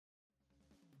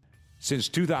Since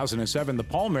 2007, the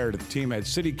Paul Meredith team at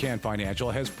CitiCan Financial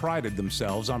has prided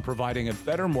themselves on providing a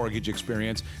better mortgage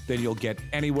experience than you'll get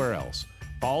anywhere else.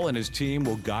 Paul and his team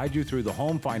will guide you through the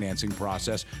home financing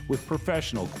process with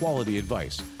professional quality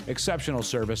advice, exceptional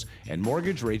service, and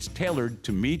mortgage rates tailored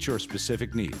to meet your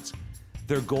specific needs.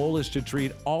 Their goal is to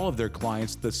treat all of their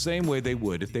clients the same way they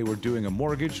would if they were doing a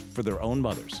mortgage for their own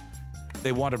mothers.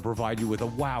 They want to provide you with a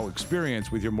wow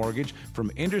experience with your mortgage,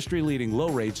 from industry-leading low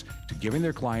rates to giving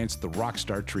their clients the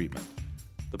rockstar treatment.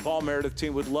 The Paul Meredith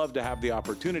team would love to have the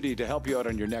opportunity to help you out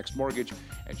on your next mortgage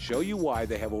and show you why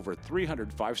they have over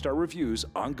 300 five-star reviews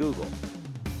on Google.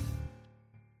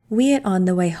 We at On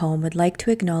the Way Home would like to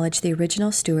acknowledge the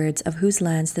original stewards of whose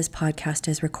lands this podcast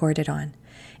is recorded on.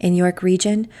 In York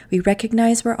Region, we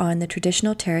recognize we're on the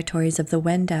traditional territories of the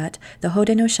Wendat, the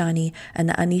Haudenosaunee, and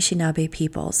the Anishinaabe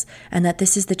peoples, and that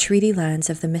this is the treaty lands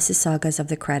of the Mississaugas of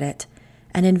the Credit.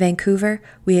 And in Vancouver,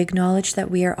 we acknowledge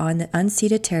that we are on the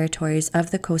unceded territories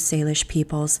of the Coast Salish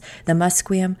peoples, the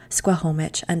Musqueam,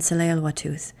 Squamish, and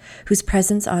Tsleil-Waututh, whose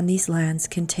presence on these lands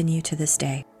continue to this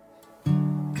day.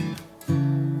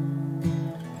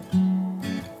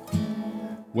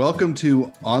 Welcome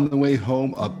to On the Way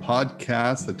Home, a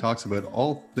podcast that talks about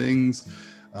all things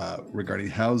regarding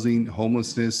housing,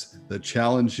 homelessness, the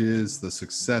challenges, the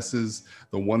successes,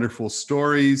 the wonderful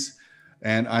stories.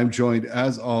 And I'm joined,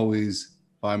 as always,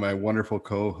 by my wonderful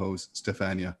co-host,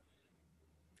 Stefania.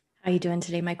 How are you doing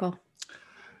today, Michael?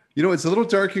 You know, it's a little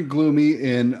dark and gloomy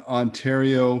in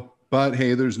Ontario, but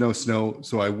hey, there's no snow,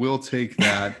 so I will take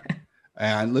that.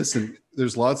 And listen,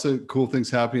 there's lots of cool things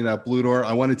happening at Blue Door.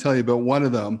 I want to tell you about one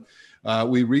of them.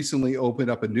 We recently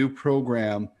opened up a new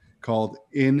program called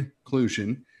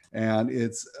Inclusion, and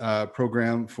it's a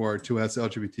program for 2S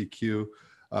LGBTQ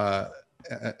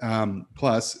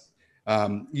plus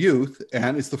youth,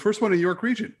 and it's the first one in York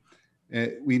Region.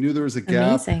 We knew there was a gap.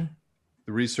 Amazing.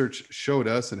 The research showed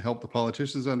us and helped the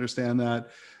politicians understand that,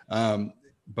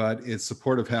 but it's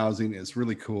supportive housing. It's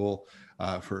really cool.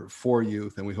 For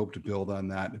youth, and we hope to build on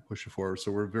that and push it forward.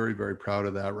 So we're very, very proud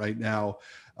of that. Right now,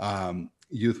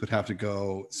 youth would have to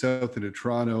go south into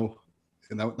Toronto,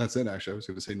 and that's it. Actually, I was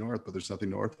going to say north, but there's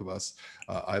nothing north of us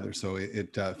either. So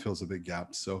it fills a big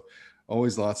gap. So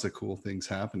always lots of cool things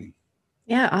happening.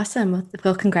 Yeah, awesome.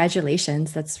 Well,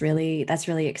 congratulations. That's really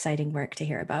exciting work to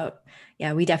hear about.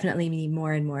 Yeah, we definitely need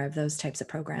more and more of those types of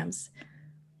programs.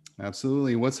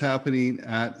 Absolutely. What's happening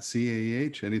at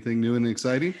CAH? Anything new and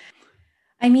exciting?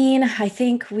 I mean, I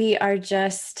think we are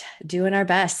just doing our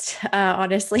best,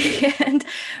 honestly. And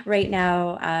right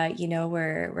now,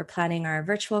 we're planning our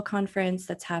virtual conference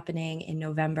that's happening in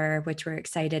November, which we're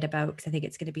excited about because I think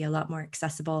it's going to be a lot more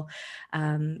accessible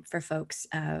for folks,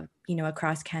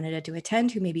 across Canada to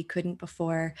attend who maybe couldn't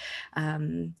before,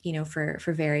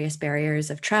 for various barriers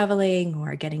of traveling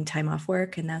or getting time off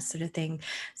work and that sort of thing.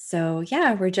 So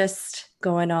yeah, we're just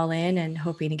going all in and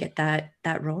hoping to get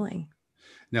that rolling.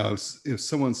 Now, if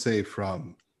someone, say,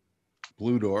 from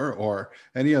Blue Door or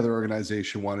any other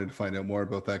organization wanted to find out more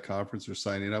about that conference or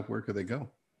signing up, where could they go?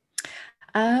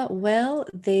 Well,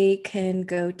 they can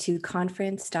go to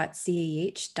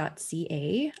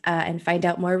conference.cah.ca and find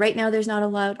out more. Right now, there's not a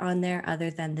lot on there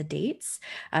other than the dates.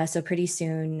 So pretty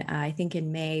soon, I think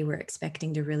in May, we're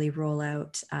expecting to really roll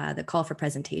out the call for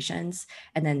presentations.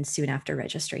 And then soon after,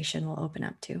 registration will open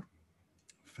up too.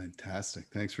 Fantastic.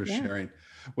 Thanks for sharing.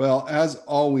 Well, as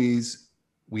always,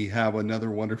 we have another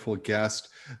wonderful guest.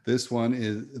 This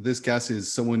guest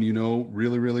is someone you know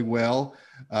really, really well.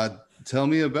 Tell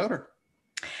me about her.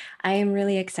 I am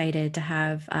really excited to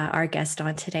have our guest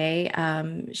on today.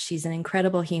 She's an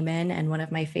incredible human and one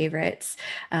of my favorites.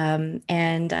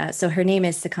 So her name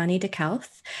is Sekani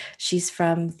Dakelth. She's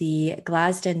from the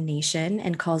Tl'azt'en Nation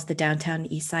and calls the Downtown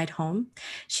Eastside home.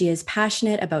 She is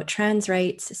passionate about trans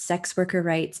rights, sex worker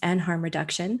rights, and harm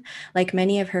reduction. Like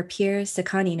many of her peers,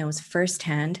 Sekani knows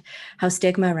firsthand how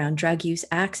stigma around drug use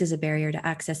acts as a barrier to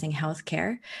accessing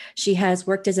healthcare. She has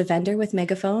worked as a vendor with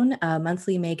Megaphone, a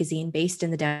monthly magazine based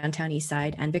in the Downtown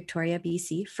Eastside and Victoria,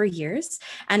 BC, for years,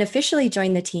 and officially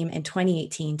joined the team in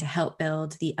 2018 to help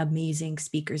build the amazing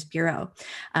Speakers Bureau.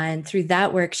 And through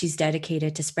that work, she's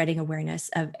dedicated to spreading awareness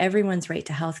of everyone's right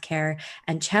to healthcare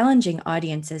and challenging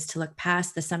audiences to look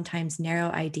past the sometimes narrow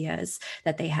ideas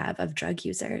that they have of drug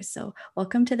users. So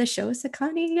welcome to the show,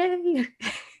 Sekani. Yay!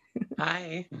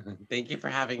 Hi, thank you for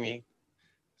having me.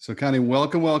 So Connie,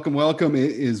 welcome.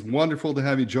 It is wonderful to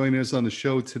have you join us on the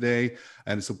show today.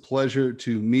 And it's a pleasure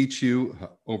to meet you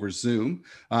over Zoom.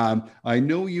 I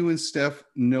know you and Steph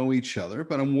know each other,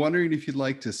 but I'm wondering if you'd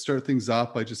like to start things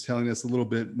off by just telling us a little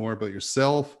bit more about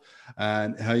yourself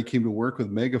and how you came to work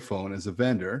with Megaphone as a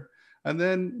vendor. and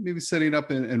then maybe setting up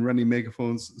and running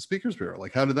Megaphone's Speakers Bureau?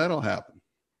 Like, how did that all happen?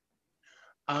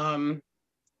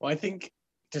 Well, I think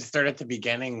to start at the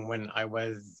beginning, when I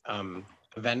was a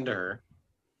vendor,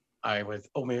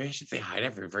 maybe I should say hi to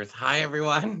everyone. Hi,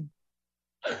 everyone.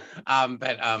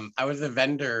 I was a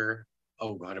vendor.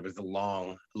 Oh God, it was a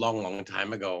long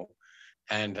time ago.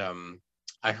 And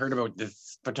I heard about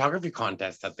this photography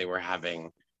contest that they were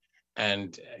having.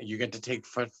 And you get to take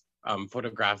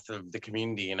photographs of the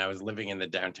community. And I was living in the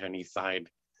Downtown Eastside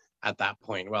at that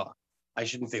point. Well, I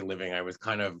shouldn't say living. I was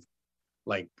kind of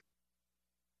like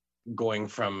going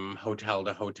from hotel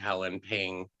to hotel and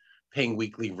paying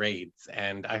weekly rates.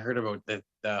 And I heard about the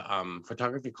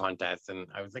photography contest, and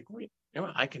I was like, wait, you know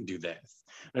what, I can do this.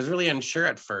 And I was really unsure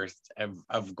at first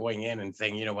of going in and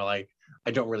saying, well, I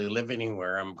don't really live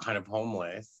anywhere. I'm kind of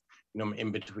homeless. I'm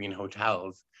in between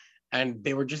hotels. And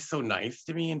they were just so nice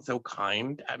to me and so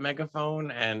kind at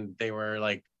Megaphone. And they were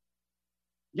like,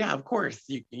 yeah, of course,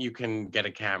 you can get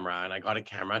a camera. And I got a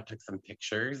camera, took some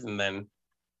pictures, and then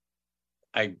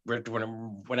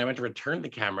when I went to return the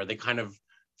camera, they kind of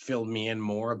filled me in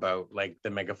more about like the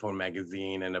Megaphone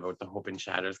magazine and about the Hope and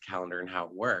Shatters calendar and how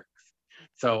it works.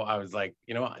 So I was like,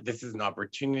 this is an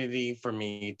opportunity for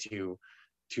me to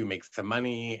make some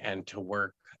money and to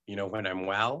work, when I'm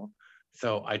well.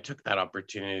 So I took that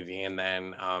opportunity and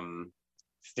then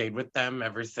stayed with them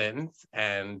ever since.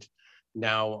 And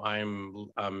now I'm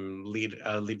lead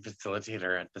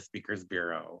facilitator at the Speakers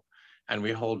Bureau. And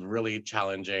we hold really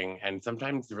challenging and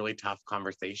sometimes really tough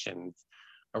conversations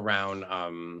around,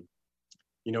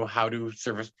 how do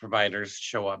service providers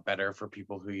show up better for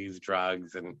people who use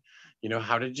drugs, and,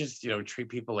 how to just, treat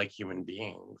people like human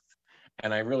beings.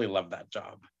 And I really love that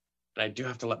job. And I do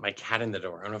have to let my cat in the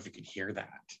door. I don't know if you can hear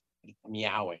that. It's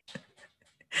meowing.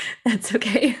 That's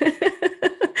okay.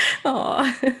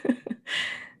 Aw.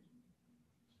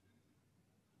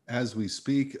 As we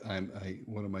speak,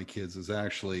 one of my kids is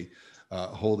actually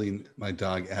holding my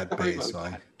dog at bay, so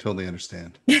I totally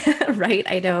understand. Right,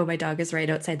 I know my dog is right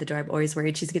outside the door. I'm always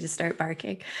worried she's going to start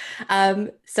barking.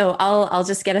 So I'll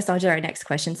just get us on to our next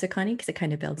question, Sekani, because it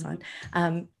kind of builds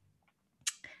on.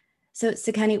 So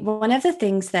Sekani, one of the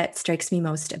things that strikes me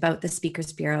most about the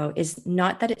Speakers Bureau is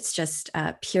not that it's just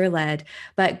peer-led,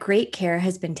 but great care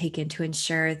has been taken to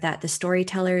ensure that the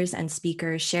storytellers and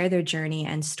speakers share their journey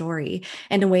and story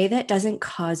in a way that doesn't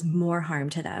cause more harm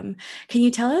to them. Can you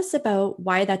tell us about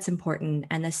why that's important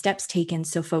and the steps taken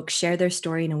so folks share their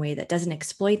story in a way that doesn't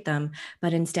exploit them,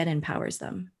 but instead empowers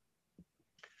them?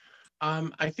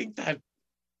 I think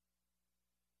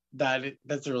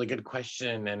that's a really good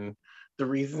question. And the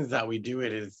reasons that we do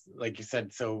it is, like you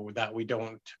said, so that we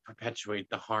don't perpetuate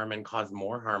the harm and cause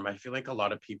more harm. I feel like a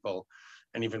lot of people,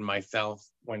 and even myself,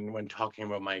 when talking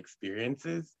about my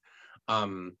experiences,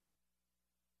 can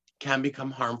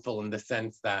become harmful in the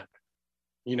sense that,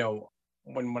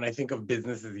 when I think of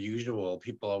business as usual,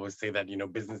 people always say that,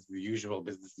 business as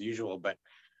usual. But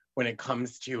when it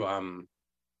comes to,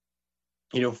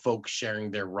 folks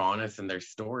sharing their rawness and their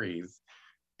stories,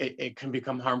 it can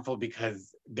become harmful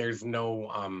because there's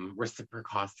no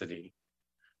reciprocity,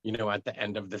 at the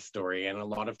end of the story. And a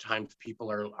lot of times people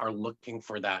are looking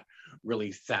for that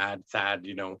really sad,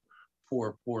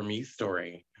 poor me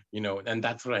story, and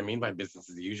that's what I mean by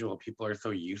business as usual. People are so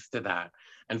used to that.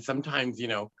 And sometimes,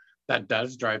 that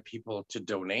does drive people to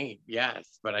donate,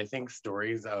 yes. But I think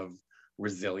stories of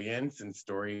resilience and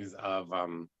stories of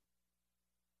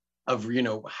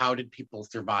how did people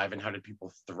survive and how did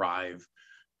people thrive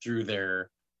through their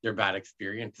bad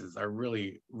experiences are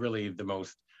really, really the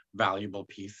most valuable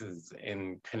pieces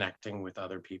in connecting with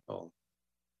other people.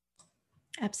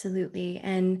 Absolutely.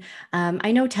 And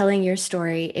I know telling your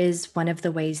story is one of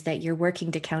the ways that you're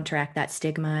working to counteract that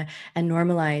stigma and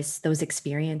normalize those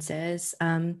experiences.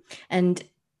 And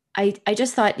I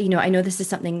just thought, I know this is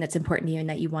something that's important to you and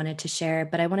that you wanted to share,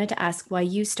 but I wanted to ask why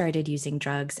you started using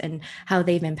drugs and how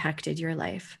they've impacted your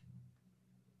life.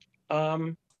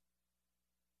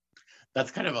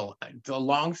 That's kind of it's a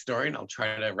long story, and I'll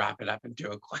try to wrap it up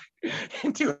into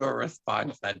a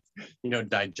response that's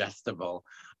digestible.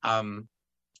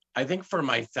 I think for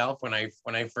myself, when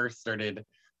I first started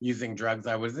using drugs,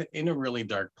 I was in a really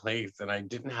dark place, and I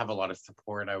didn't have a lot of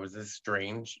support. I was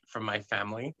estranged from my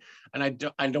family, and I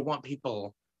don't want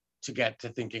people to get to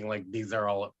thinking like these are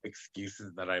all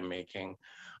excuses that I'm making.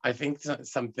 I think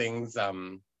some things,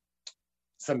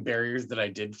 some barriers that I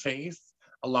did face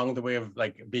along the way of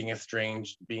like being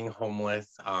estranged, being homeless,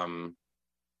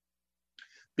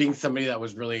 being somebody that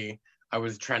was really, I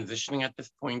was transitioning at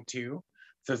this point too.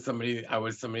 I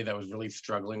was somebody that was really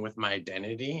struggling with my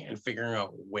identity and figuring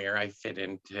out where I fit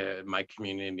into my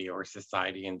community or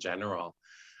society in general.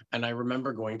 And I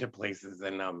remember going to places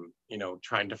and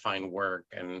trying to find work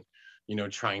and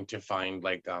trying to find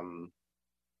like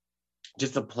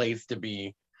just a place to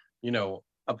be, you know,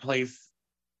 a place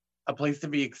to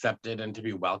be accepted and to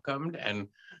be welcomed. And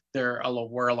were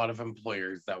a lot of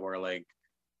employers that were like,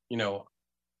 you know,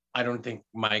 I don't think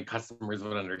my customers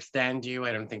would understand you.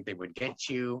 I don't think they would get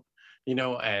you,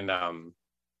 and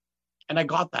I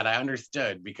got that. I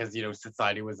understood because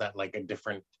society was at like a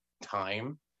different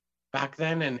time back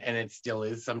then, and it still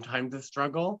is sometimes a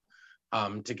struggle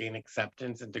to gain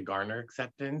acceptance and to garner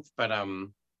acceptance. But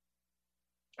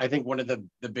I think one of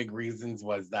the big reasons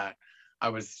was that I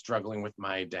was struggling with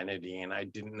my identity and I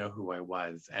didn't know who I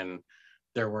was. And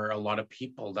there were a lot of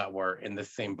people that were in the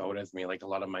same boat as me, like a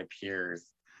lot of my peers.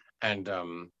 And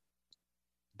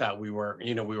that we were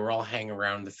all hanging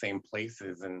around the same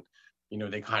places. And,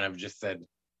 they kind of just said,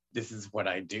 this is what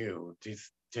I do just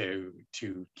to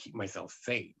keep myself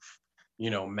safe,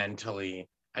 mentally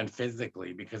and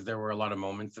physically, because there were a lot of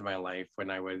moments in my life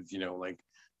when I was, like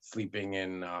sleeping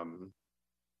in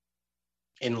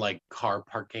like car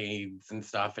parkades and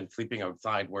stuff and sleeping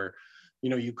outside where,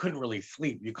 you couldn't really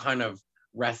sleep. You kind of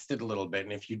rested a little bit.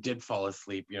 And if you did fall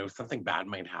asleep, something bad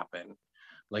might happen.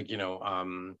 Like,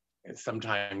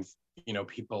 sometimes,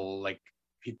 people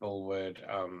would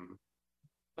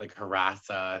like harass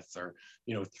us or,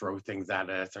 throw things at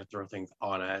us or throw things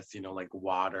on us, like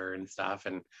water and stuff.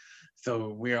 And so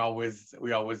we always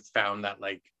found that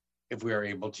like, if we are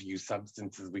able to use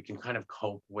substances, we can kind of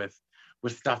cope with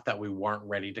stuff that we weren't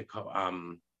ready to I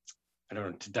don't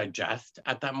know, to digest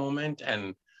at that moment,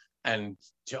 and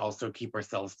to also keep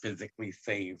ourselves physically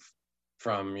safe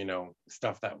from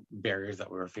barriers that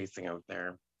we were facing out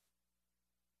there.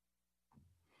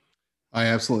 I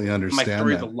absolutely understand. My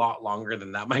story is a lot longer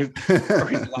than that. My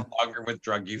story is a lot longer with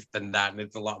drug use than that, and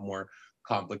it's a lot more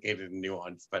complicated and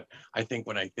nuanced. But I think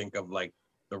when I think of like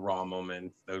the raw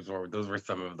moments, those were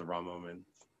some of the raw moments.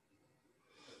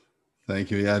 Thank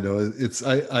you. Yeah, no,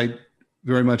 I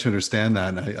very much understand that.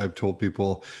 And I've told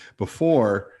people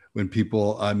before, when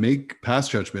people make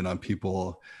past judgment on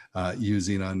people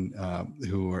using on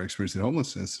who are experiencing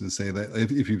homelessness, to say that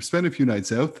if you spend a few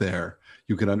nights out there,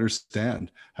 you can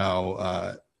understand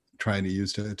how trying to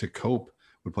use to cope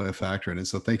would play a factor in it.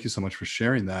 So thank you so much for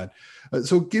sharing that.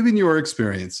 So given your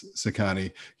experience,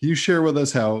 Sekani, can you share with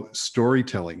us how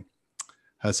storytelling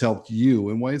has helped you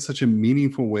and why it's such a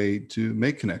meaningful way to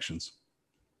make connections?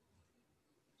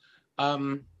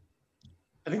 I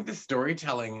think the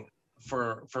storytelling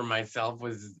for myself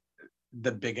was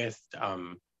the biggest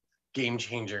game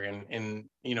changer in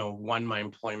one, my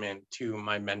employment, two,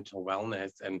 my mental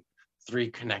wellness, and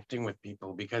three, connecting with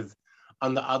people. Because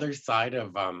on the other side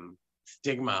of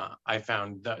stigma, I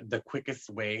found the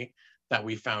quickest way that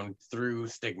we found through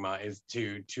stigma is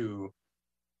to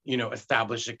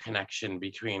establish a connection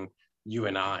between you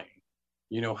and I.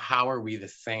 How are we the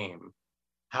same?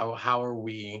 How are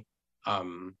we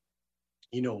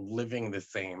living the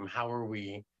same? How are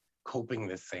we coping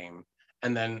the same?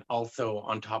 And then also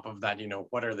on top of that,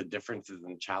 what are the differences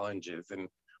and challenges, and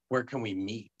where can we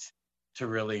meet to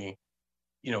really,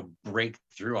 break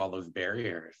through all those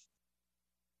barriers?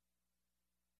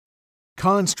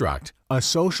 Construct, a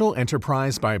social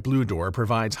enterprise by Blue Door,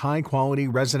 provides high-quality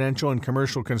residential and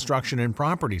commercial construction and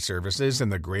property services in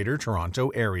the Greater Toronto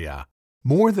Area.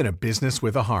 More than a business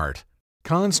with a heart,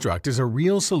 Construct is a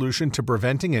real solution to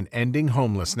preventing and ending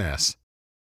homelessness.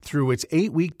 Through its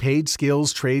 8-week paid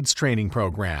skills trades training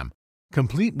program,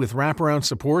 complete with wraparound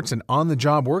supports and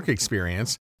on-the-job work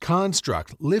experience,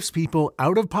 Construct lifts people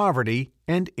out of poverty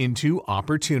and into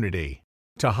opportunity.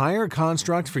 To hire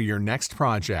Construct for your next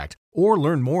project or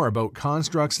learn more about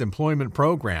Construct's employment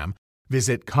program,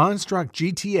 visit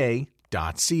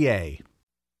constructgta.ca.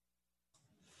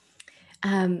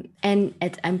 And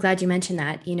I'm glad you mentioned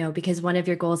that, because one of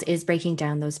your goals is breaking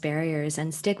down those barriers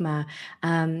and stigma.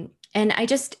 And I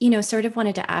just, sort of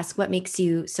wanted to ask what makes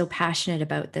you so passionate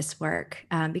about this work,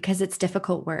 because it's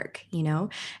difficult work,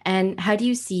 and how do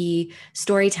you see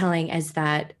storytelling as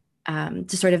that,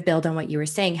 to sort of build on what you were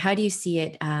saying, how do you see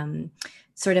it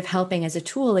sort of helping as a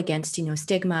tool against,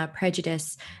 stigma,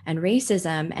 prejudice, and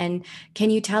racism? And can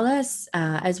you tell us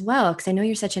as well, because I know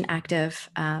you're such an active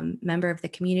member of the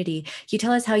community, can you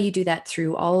tell us how you do that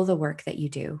through all the work that you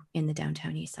do in the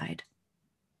Downtown Eastside?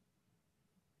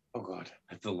 Oh God,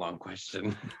 that's a long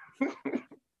question.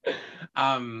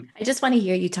 I just want to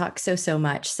hear you talk so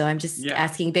much. So I'm just Yeah,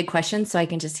 asking big questions so I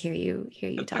can just hear you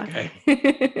that's talk. okay.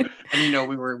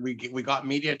 And we got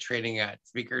media training at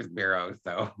Speakers Bureau,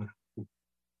 so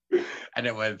and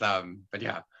it was but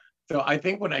yeah. So I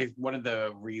think one of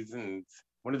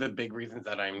the big reasons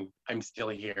that I'm still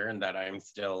here and that I'm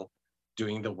still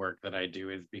doing the work that I do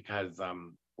is because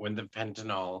when the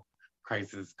fentanyl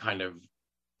crisis kind of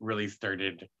really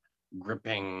started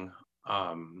gripping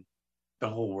the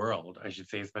whole world, I should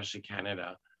say, especially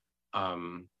Canada.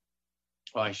 Um,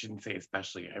 well, I shouldn't say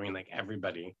especially. I mean, like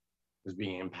everybody was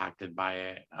being impacted by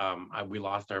it. We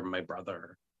lost my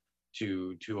brother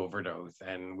to overdose,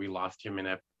 and we lost him in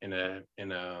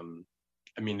a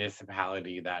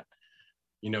municipality that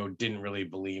didn't really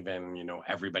believe in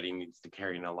everybody needs to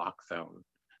carry naloxone.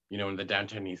 In the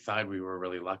Downtown Eastside, we were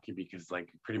really lucky because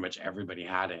like pretty much everybody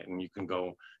had it, and you can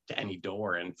go to any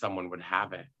door and someone would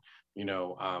have it.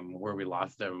 Where we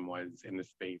lost him was in a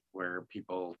space where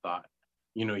people thought,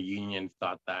 unions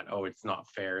thought that, oh, it's not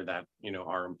fair that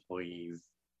our employees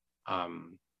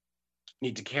um,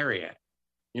 need to carry it.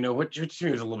 Which to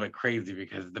me was a little bit crazy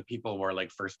because the people were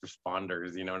like first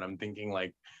responders, and I'm thinking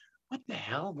like, what the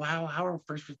hell? Wow, how are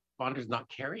first responders not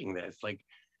carrying this? Like,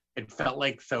 it felt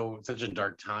like such a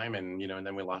dark time, and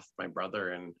then we lost my brother,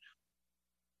 and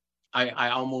I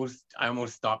almost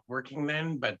stopped working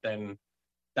then, but then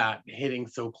that hitting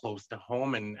so close to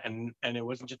home, and it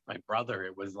wasn't just my brother,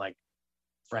 it was like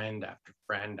friend after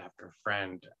friend after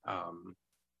friend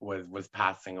was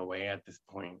passing away at this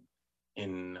point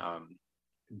in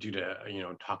due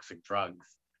to toxic drugs.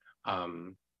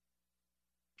 um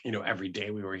every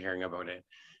day we were hearing about it,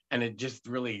 and it just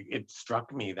really it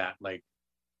struck me that like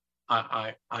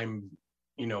I'm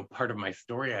part of my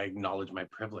story. I acknowledge my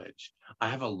privilege. I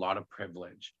have a lot of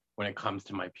privilege when it comes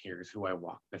to my peers who I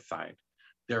walk beside.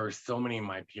 There are so many of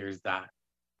my peers that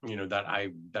that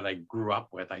I grew up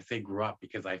with. I say grew up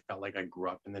because I felt like I grew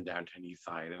up in the Downtown East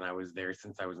Side, and I was there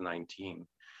since I was 19.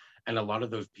 And a lot of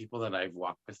those people that I've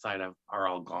walked beside are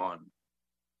all gone,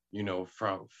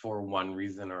 for one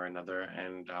reason or another.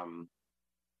 And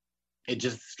it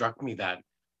just struck me that,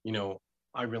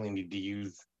 I really need to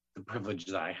use the privilege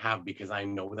that I have, because I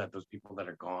know that those people that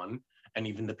are gone, and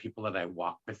even the people that I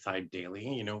walk beside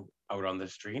daily, out on the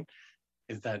street,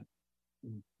 is that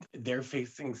they're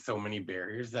facing so many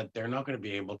barriers that they're not going to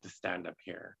be able to stand up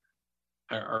here,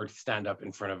 or stand up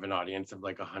in front of an audience of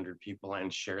like 100 people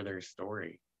and share their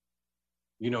story.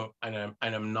 And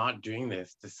I'm not doing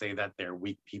this to say that they're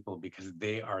weak people, because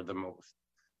they are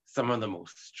some of the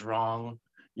most strong,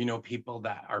 people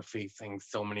that are facing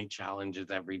so many challenges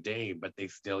every day, but they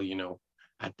still,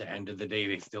 at the end of the day,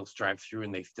 they still strive through,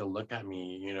 and they still look at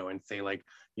me, and say like,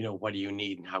 what do you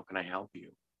need and how can I help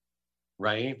you?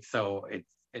 Right. So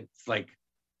it's like,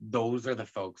 those are the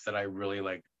folks that I really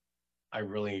like. I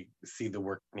really see the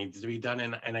work needs to be done,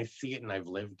 and I see it, and I've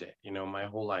lived it. My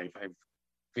whole life I've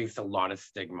faced a lot of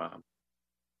stigma.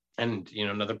 And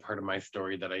another part of my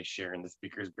story that I share in the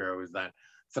Speakers Bureau is that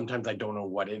sometimes I don't know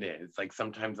what it is. Like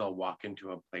sometimes I'll walk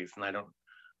into a place and I don't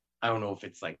know if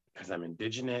it's like because I'm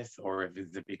Indigenous, or if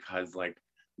it's because like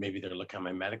maybe they're looking at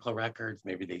my medical records,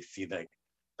 maybe they see that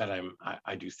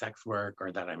I do sex work,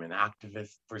 or that I'm an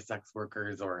activist for sex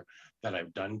workers, or that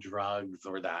I've done drugs,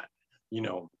 or that you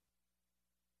know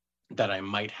that I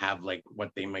might have like what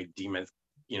they might deem as,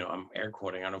 I'm air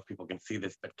quoting, I don't know if people can see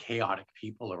this, but chaotic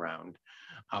people around.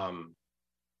 Um,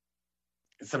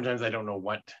 Sometimes I don't know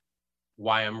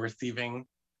why I'm receiving,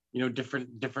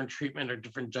 different treatment or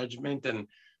different judgment. And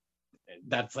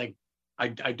that's like, I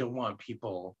don't want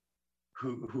people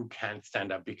who can't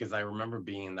stand up, because I remember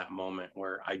being in that moment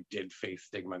where I did face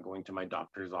stigma going to my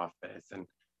doctor's office,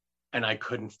 and I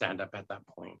couldn't stand up at that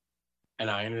point. And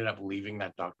I ended up leaving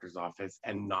that doctor's office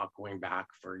and not going back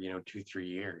for 2-3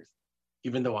 years,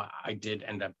 even though I did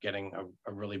end up getting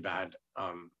a really bad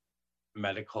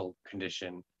medical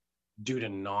condition due to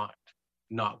not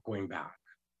going back.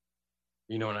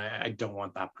 And I don't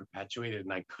want that perpetuated.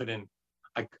 And I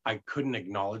couldn't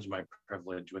acknowledge my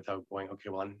privilege without going, okay,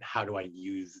 well, and how do I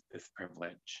use this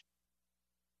privilege?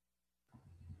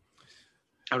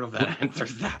 I don't know if that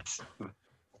answers that.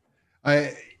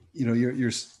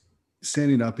 You're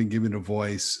standing up and giving a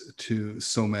voice to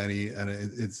so many, and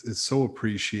it's so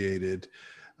appreciated.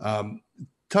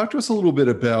 Talk to us a little bit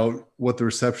about what the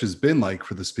reception has been like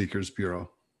for the Speakers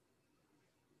Bureau.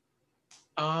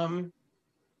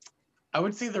 I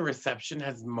would say the reception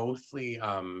has mostly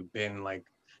been like,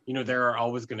 there are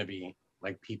always going to be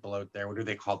like people out there. What do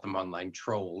they call them online?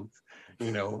 Trolls.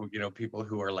 People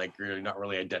who are like really not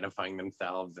really identifying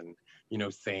themselves, and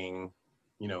saying,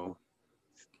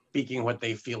 speaking what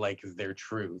they feel like is their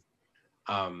truth.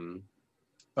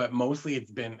 But mostly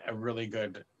it's been a really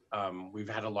good, we've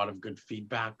had a lot of good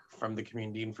feedback from the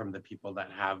community and from the people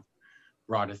that have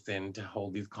brought us in to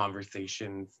hold these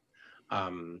conversations.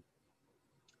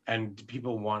 And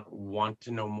people want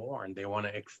to know more, and they want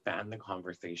to expand the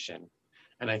conversation.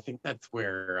 And I think that's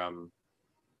where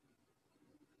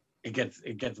it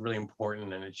gets really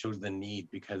important, and it shows the need,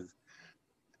 because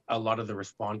a lot of the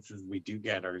responses we do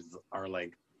get are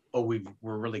like, oh,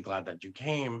 we're really glad that you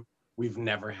came. We've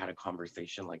never had a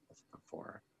conversation like this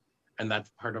before. And that's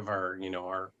part of our, you know,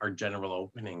 our general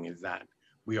opening, is that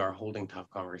we are holding tough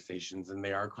conversations, and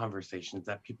they are conversations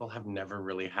that people have never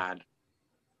really had,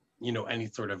 you know, any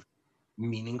sort of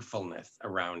meaningfulness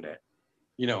around it.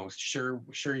 You know, sure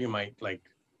you might, like,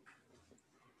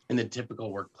 in the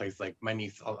typical workplace, like my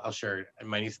niece, I'll share,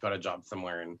 my niece got a job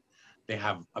somewhere and they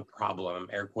have a problem,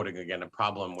 air quoting again, a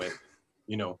problem with,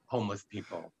 you know, homeless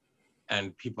people.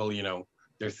 And people, you know,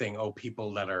 they're saying, oh,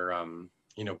 people that are,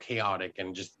 you know, chaotic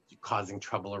and just causing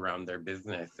trouble around their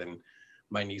business. And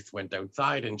my niece went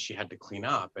outside and she had to clean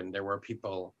up, and there were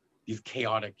people, these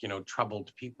chaotic, you know,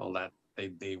 troubled people that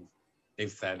they've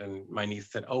said, and my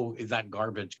niece said, oh, is that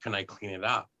garbage? Can I clean it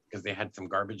up? Because they had some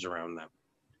garbage around them.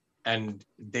 And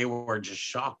they were just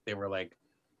shocked. They were like,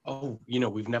 oh, you know,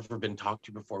 we've never been talked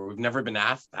to before. We've never been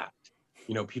asked that.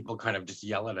 You know, people kind of just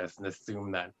yell at us and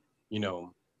assume that, you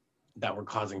know, that we're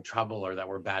causing trouble, or that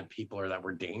we're bad people, or that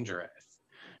we're dangerous,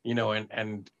 you know,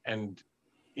 and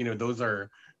you know, those are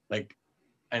like,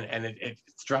 and it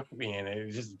struck me, and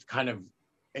it just kind of,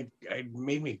 it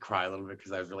made me cry a little bit,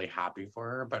 because I was really happy for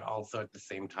her. But also at the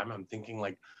same time, I'm thinking,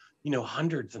 like, you know,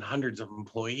 hundreds and hundreds of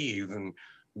employees, and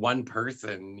one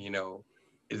person, you know,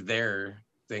 is there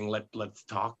saying, let's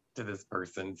talk to this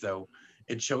person. So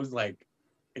it shows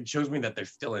me that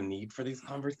there's still a need for these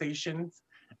conversations,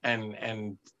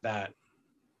 and that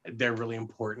they're really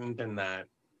important, and that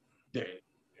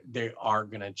they are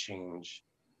going to change,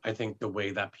 I think, the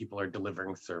way that people are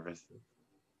delivering services.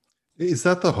 Is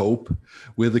that the hope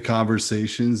with the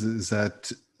conversations? Is that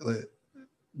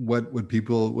what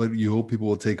you hope people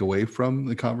will take away from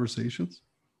the conversations?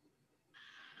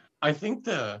 I think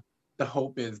the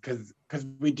hope is, because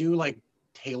we do, like,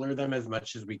 tailor them as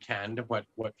much as we can to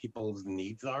what people's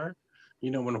needs are, you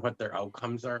know, and what their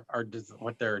outcomes are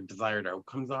what their desired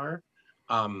outcomes are.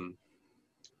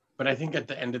 But I think at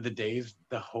the end of the day is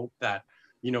the hope that,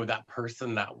 you know, that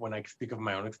person that, when I speak of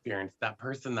my own experience, that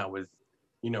person that was,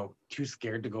 you know, too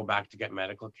scared to go back to get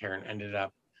medical care and ended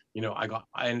up, you know,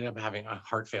 I ended up having a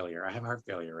heart failure. I have heart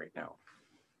failure right now.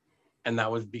 And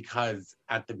that was because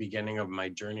at the beginning of my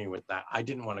journey with that, I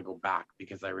didn't want to go back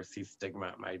because I received stigma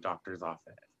at my doctor's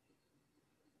office.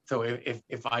 So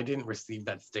if I didn't receive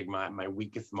that stigma at my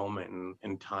weakest moment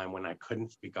in time, when I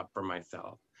couldn't speak up for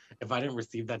myself, if I didn't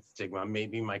receive that stigma,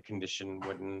 maybe my condition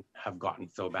wouldn't have gotten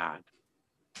so bad.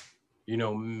 You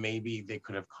know, maybe they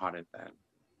could have caught it then,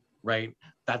 right?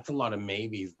 That's a lot of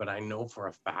maybes, but I know for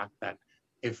a fact that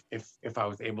if I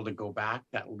was able to go back,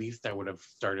 at least I would have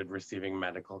started receiving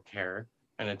medical care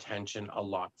and attention a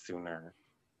lot sooner.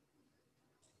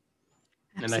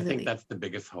 Absolutely. And I think that's the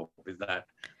biggest hope, is that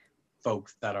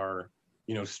folks that are,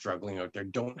 you know, struggling out there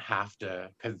don't have to,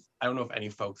 because I don't know if any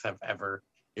folks have ever,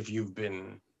 if you've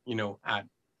been, you know, at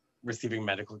receiving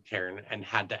medical care and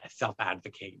had to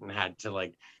self-advocate and had to,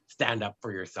 like, stand up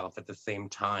for yourself at the same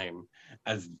time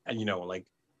as, you know, like,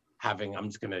 having, I'm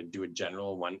just going to do a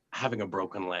general one, having a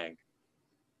broken leg,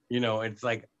 you know, it's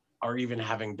like, or even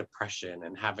having depression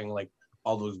and having, like,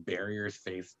 all those barriers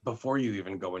faced before you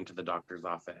even go into the doctor's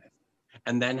office,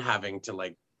 and then having to,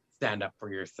 like, stand up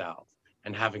for yourself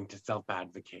and having to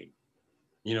self-advocate,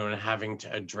 you know, and having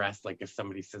to address, like, if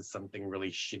somebody says something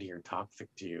really shitty or toxic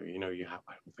to you, you know, you have,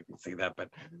 I don't know if I can say that, but,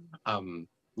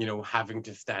 you know, having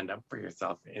to stand up for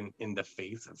yourself in the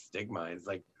face of stigma is,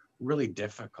 like, really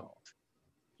difficult,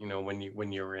 you know,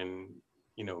 when you're in,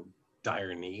 you know,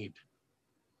 dire need.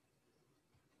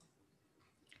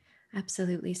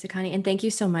 Absolutely, Sekani. And thank you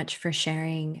so much for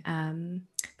sharing,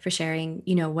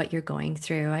 you know, what you're going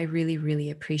through. I really,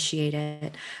 really appreciate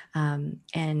it.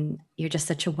 And you're just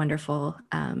such a wonderful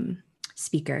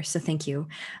speaker. So thank you.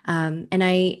 And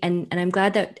I'm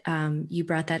glad that you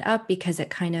brought that up, because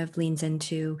it kind of leans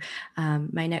into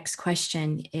my next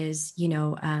question is, you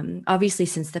know, obviously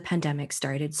since the pandemic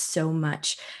started, so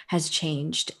much has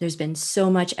changed. There's been so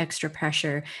much extra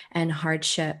pressure and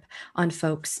hardship on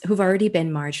folks who've already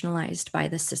been marginalized by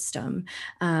the system.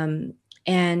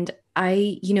 And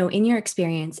in your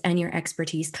experience and your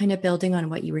expertise, kind of building on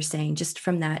what you were saying, just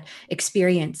from that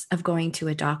experience of going to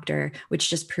a doctor, which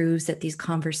just proves that these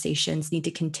conversations need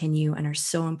to continue and are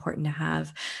so important to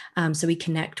have, so we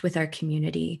connect with our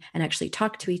community and actually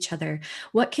talk to each other.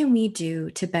 What can we do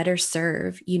to better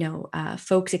serve,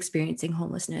 folks experiencing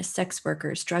homelessness, sex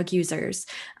workers, drug users,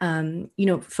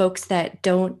 folks that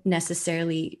don't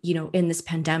necessarily, in this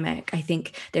pandemic, I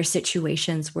think their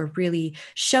situations were really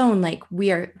shown like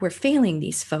we're failing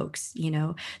these folks,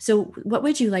 So what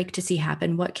would you like to see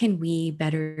happen? What can we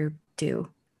better do?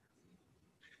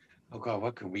 Oh God,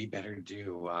 what can we better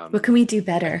do? What can we do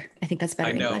better? I think that's better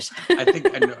I know. English. I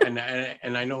think I know,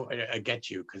 and I know I get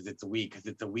you because it's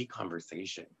a we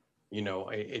conversation.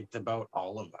 It's about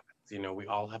all of us. We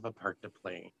all have a part to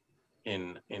play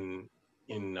in in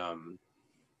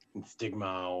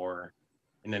stigma or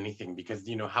in anything, because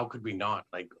how could we not?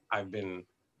 Like, I've been,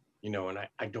 and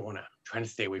I don't want to, trying to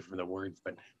stay away from the words,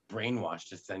 but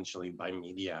brainwashed essentially by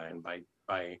media and by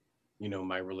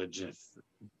my religious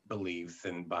beliefs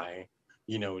and by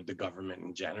the government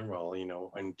in general,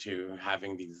 into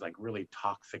having these like really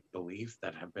toxic beliefs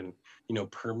that have been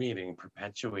permeating,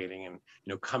 perpetuating,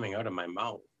 and coming out of my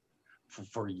mouth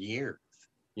for years,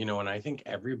 and I think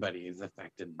everybody is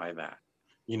affected by that,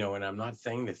 and I'm not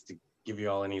saying this to give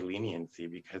you all any leniency,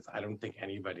 because I don't think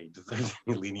anybody deserves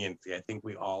any leniency. I think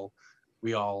we all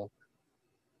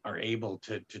are able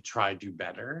to try do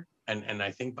better, and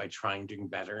I think by trying doing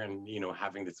better and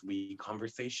having this we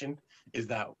conversation is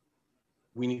that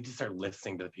we need to start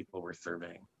listening to the people we're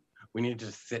serving. We need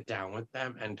to sit down with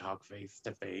them and talk face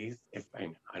to face. If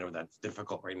I know that's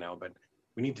difficult right now, but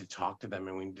we need to talk to them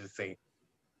and we need to say,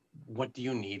 what do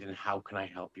you need and how can I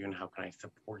help you and how can I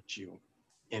support you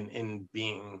in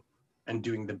being and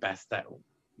doing the best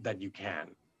that you can,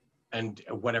 and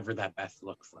whatever that best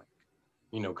looks like.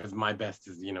 Because my best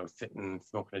is sitting,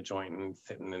 smoking a joint and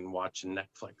sitting and watching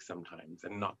Netflix sometimes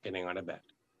and not getting out of bed.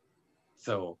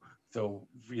 So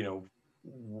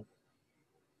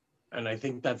and I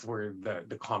think that's where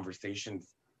the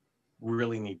conversations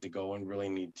really need to go, and we really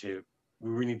need to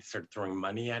start throwing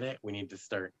money at it. We need to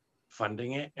start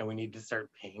funding it, and we need to start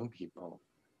paying people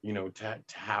to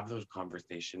have those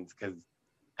conversations, because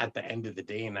at the end of the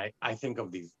day, and I think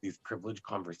of these privileged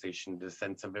conversations, the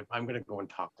sense of, if I'm going to go and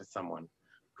talk to someone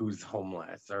who's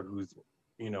homeless or who's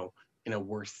in a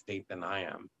worse state than I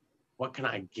am, what can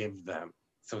I give them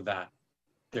so that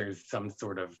there's some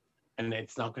sort of, and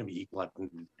it's not going to be equal at the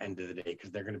end of the day,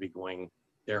 because they're going to be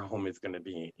their home is going to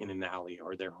be in an alley,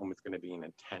 or their home is going to be in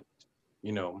a tent.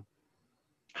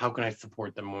 How can I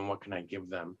support them, and what can I give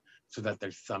them so that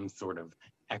there's some sort of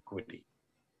equity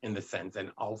in the sense?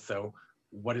 And also,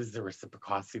 what is the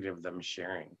reciprocity of them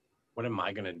sharing? What am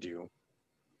I going to do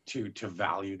to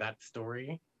value that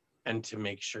story and to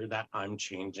make sure that I'm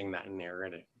changing that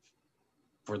narrative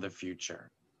for the future?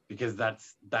 Because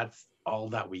that's all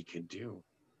that we could do.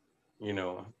 I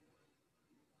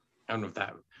don't know if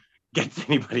that gets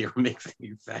anybody or makes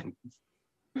any sense.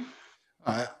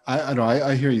 I know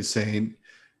I hear you saying,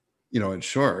 in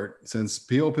short, since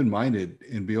be open-minded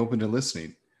and be open to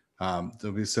listening.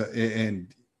 There'll be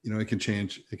it can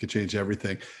change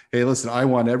everything. Hey, listen, I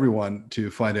want everyone to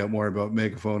find out more about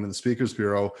Megaphone and the Speakers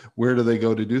Bureau. Where do they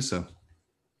go to do so?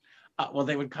 Well,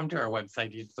 they would come to our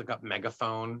website. You just look up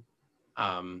Megaphone,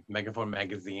 Megaphone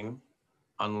magazine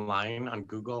online on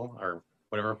Google or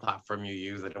whatever platform you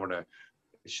use. I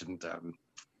shouldn't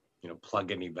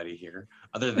plug anybody here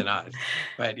other than us.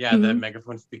 But yeah, the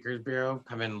Megaphone Speakers Bureau,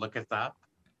 come in, look us up.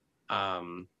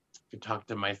 You can talk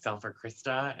to myself or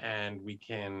Krista, and we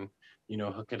can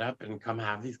hook it up and come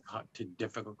have these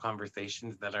difficult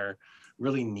conversations that are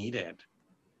really needed.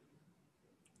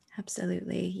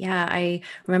 Absolutely. Yeah. I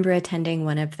remember attending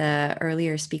one of the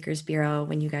earlier Speakers Bureau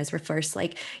when you guys were first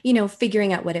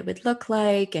figuring out what it would look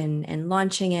like and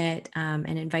launching it, and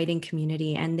inviting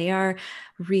community. And they are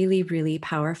really, really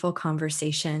powerful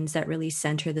conversations that really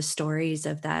center the stories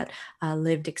of that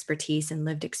lived expertise and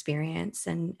lived experience.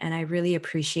 And I really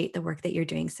appreciate the work that you're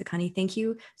doing, Sekani. Thank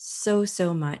you so,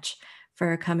 so much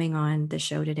for coming on the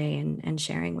show today and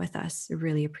sharing with us. I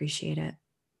really appreciate it.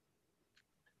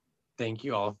 Thank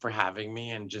you all for having me,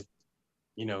 and just,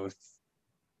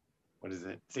 what is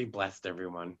it? Say blessed,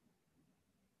 everyone.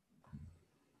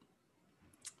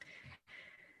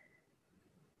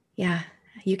 Yeah,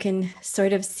 you can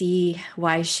sort of see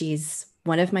why she's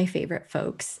one of my favorite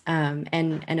folks. And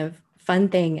a fun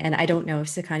thing, and I don't know if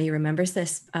Sekani remembers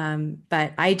this,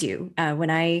 but I do. When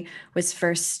I was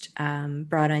first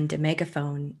brought onto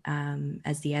Megaphone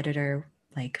as the editor,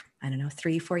 I don't know,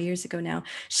 3-4 years ago now.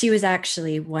 She was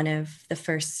actually one of the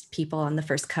first people on the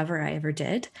first cover I ever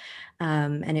did.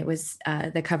 And it was,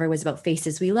 the cover was about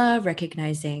Faces We Love,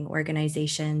 recognizing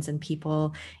organizations and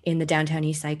people in the Downtown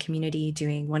Eastside community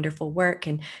doing wonderful work.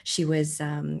 And she was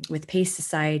with PACE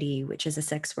Society, which is a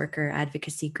sex worker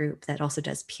advocacy group that also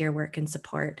does peer work and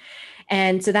support.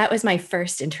 And so that was my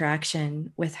first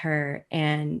interaction with her.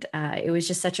 And it was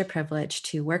just such a privilege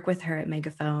to work with her at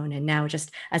Megaphone, and now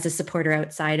just as a supporter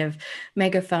outside of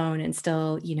Megaphone, and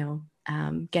still,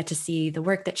 get to see the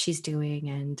work that she's doing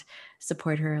and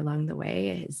support her along the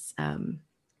way is,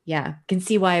 can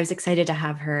see why I was excited to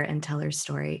have her and tell her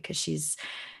story, because she's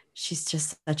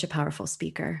just such a powerful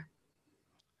speaker.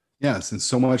 Yes, and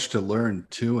so much to learn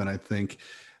too. And I think,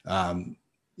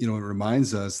 it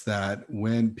reminds us that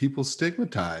when people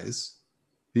stigmatize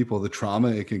people, the trauma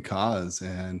it can cause,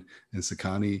 and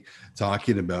Sekani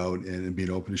talking about and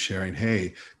being open to sharing,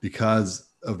 hey, because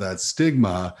of that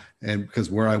stigma and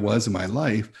because where I was in my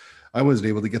life, I wasn't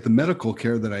able to get the medical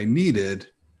care that I needed.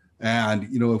 And,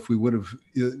 if we would have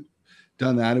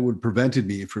done that, it would have prevented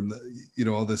me from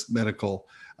all this medical,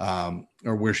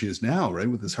 or where she is now, right,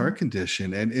 with this heart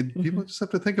condition. And people just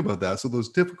have to think about that. So those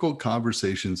difficult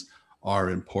conversations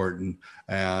are important,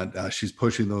 and she's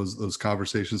pushing those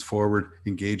conversations forward,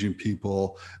 engaging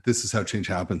people. This is how change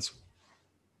happens.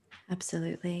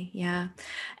 Absolutely. Yeah.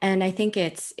 And I think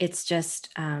it's just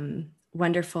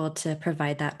wonderful to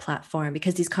provide that platform,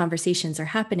 because these conversations are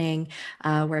happening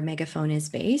where Megaphone is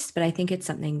based, but I think it's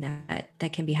something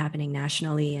that can be happening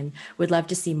nationally, and would love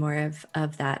to see more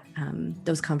of that,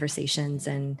 those conversations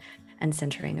and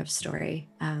centering of story.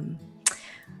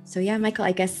 So yeah, Michael,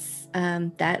 I guess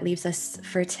that leaves us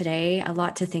for today. A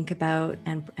lot to think about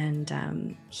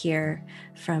and hear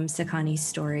from Sekani's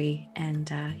story. And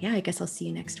I guess I'll see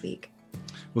you next week.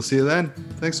 We'll see you then.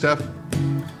 Thanks, Steph.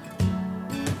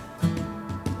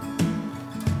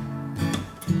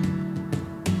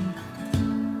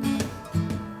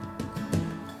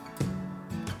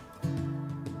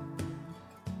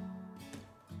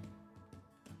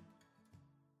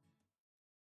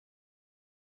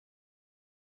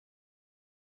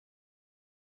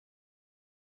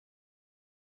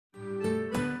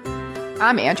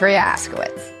 I'm Andrea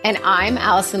Askowitz. And I'm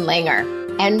Allison Langer.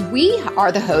 And we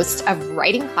are the hosts of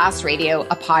Writing Class Radio,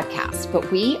 a podcast,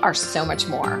 but we are so much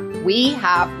more. We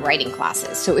have writing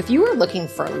classes. So if you are looking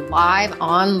for live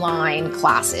online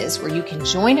classes where you can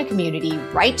join a community,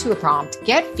 write to a prompt,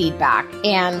 get feedback,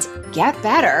 and get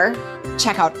better,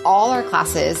 check out all our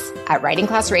classes at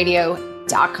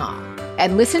writingclassradio.com.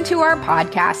 And listen to our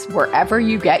podcast wherever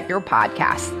you get your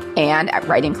podcasts, and at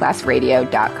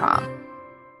writingclassradio.com.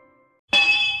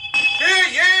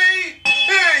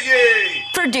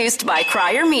 Produced by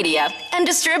Crier Media and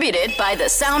distributed by the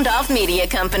Sound Off Media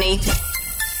Company.